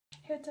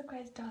Hey, what's up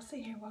guys,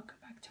 Dawson here. Welcome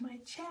back to my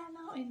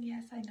channel. And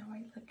yes, I know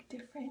I look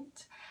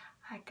different.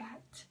 I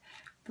got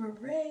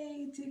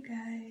braids, you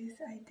guys.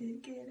 I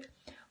did get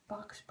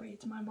box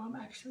braids. My mom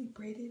actually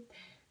braided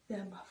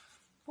them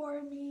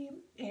for me,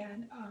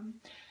 and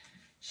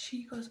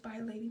she goes by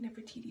Lady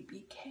Never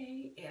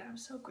TDBK, and I'm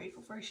so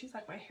grateful for her. She's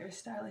like my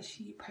hairstylist.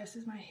 She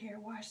presses my hair,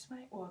 washes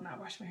my, well,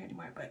 not wash my hair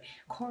anymore, but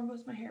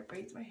cornrows my hair,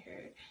 braids my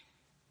hair,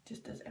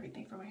 just does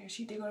everything for my hair.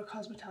 She did go to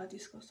cosmetology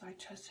school, so I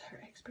trust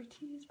her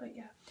expertise. But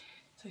yeah,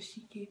 so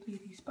she gave me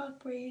these box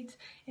braids,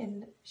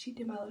 and she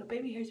did my little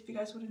baby hairs. If you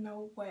guys want to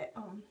know what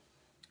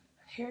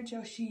hair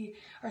gel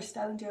or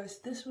styling gel is,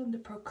 this one, the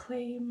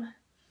Proclaim,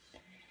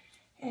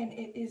 and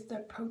it is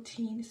the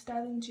protein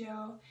styling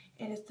gel,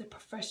 and it's the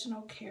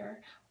professional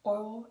care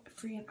oil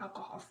free and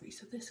alcohol free.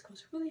 So this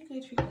goes really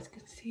good. If you guys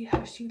can see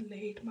how she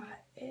laid my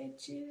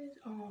edges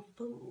on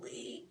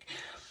fleek.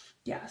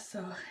 Yeah,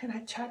 so, and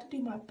I tried to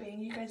do my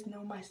bang. You guys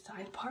know my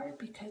side part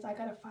because I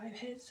got a 5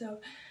 head, so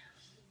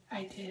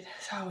I did.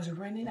 So I was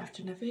running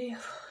after Nevaeh.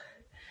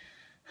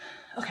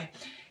 Okay,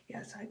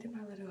 yeah, so I did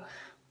my little,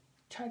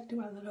 tried to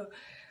do my little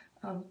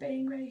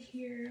bang right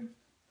here.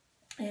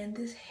 And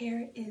this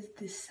hair is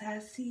the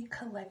Sassy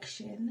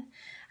collection.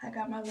 I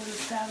got my little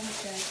styling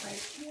bag right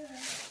here.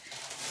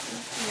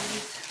 This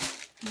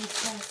is the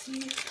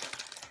Sassy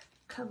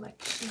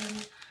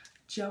collection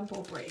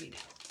jumbo braid.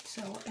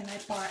 So, and I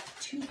bought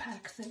 2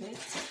 packs of it,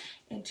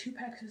 and 2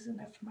 packs was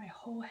enough for my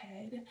whole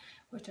head,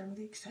 which I'm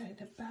really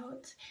excited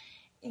about.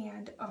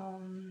 And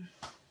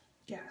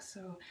yeah,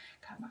 so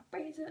got my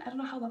braids in. I don't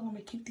know how long I'm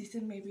gonna keep these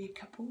in, maybe a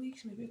couple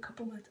weeks, maybe a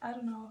couple months, I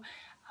don't know.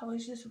 I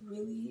was just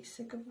really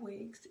sick of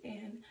wigs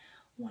and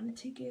wanted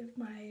to give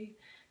my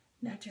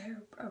natural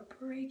hair a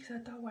break, so I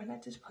thought, why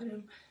not just put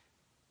them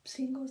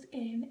singles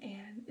in,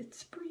 and it's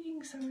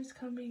spring, summer's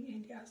coming,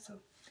 and yeah, so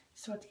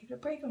just want to give it a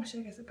break. I'm gonna show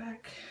you guys the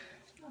back.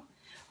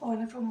 Oh,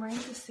 and if I'm wearing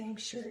the same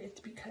shirt, it's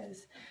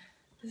because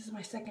this is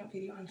my second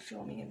video I'm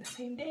filming in the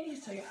same day,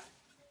 so yeah.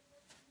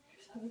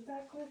 Here's how the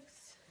back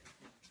looks.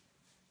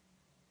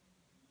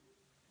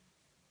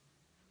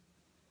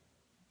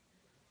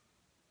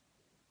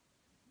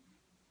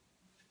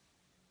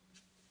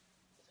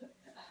 So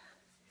yeah,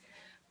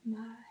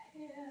 my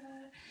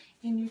hair.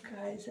 And you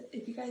guys,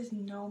 if you guys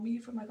know me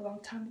from like a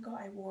long time ago,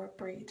 I wore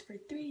braids for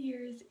 3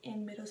 years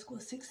in middle school,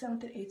 6th,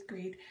 7th, and 8th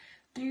grade,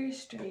 3 years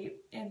straight,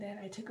 and then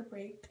I took a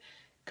break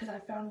because I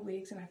found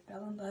wigs and I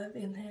fell in love,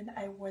 and then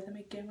I wore them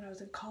again when I was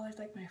in college,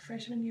 like my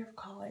freshman year of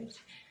college.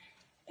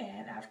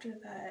 And after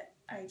that,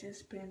 I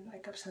just been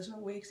like obsessed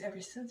with wigs ever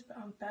since. But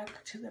I'm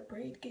back to the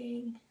braid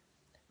game,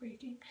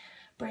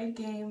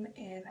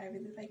 and I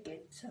really like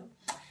it. So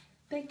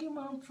thank you,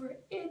 Mom, for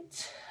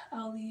it.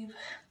 I'll leave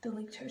the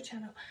link to her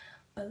channel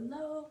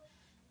below,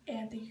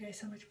 and thank you guys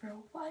so much for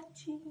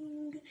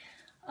watching.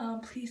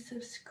 Please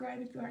subscribe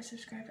if you aren't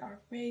subscribed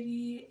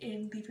already,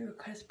 and leave your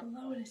requests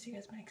below, and I'll see you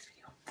guys in my next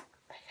video.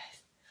 Bye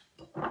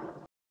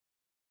guys.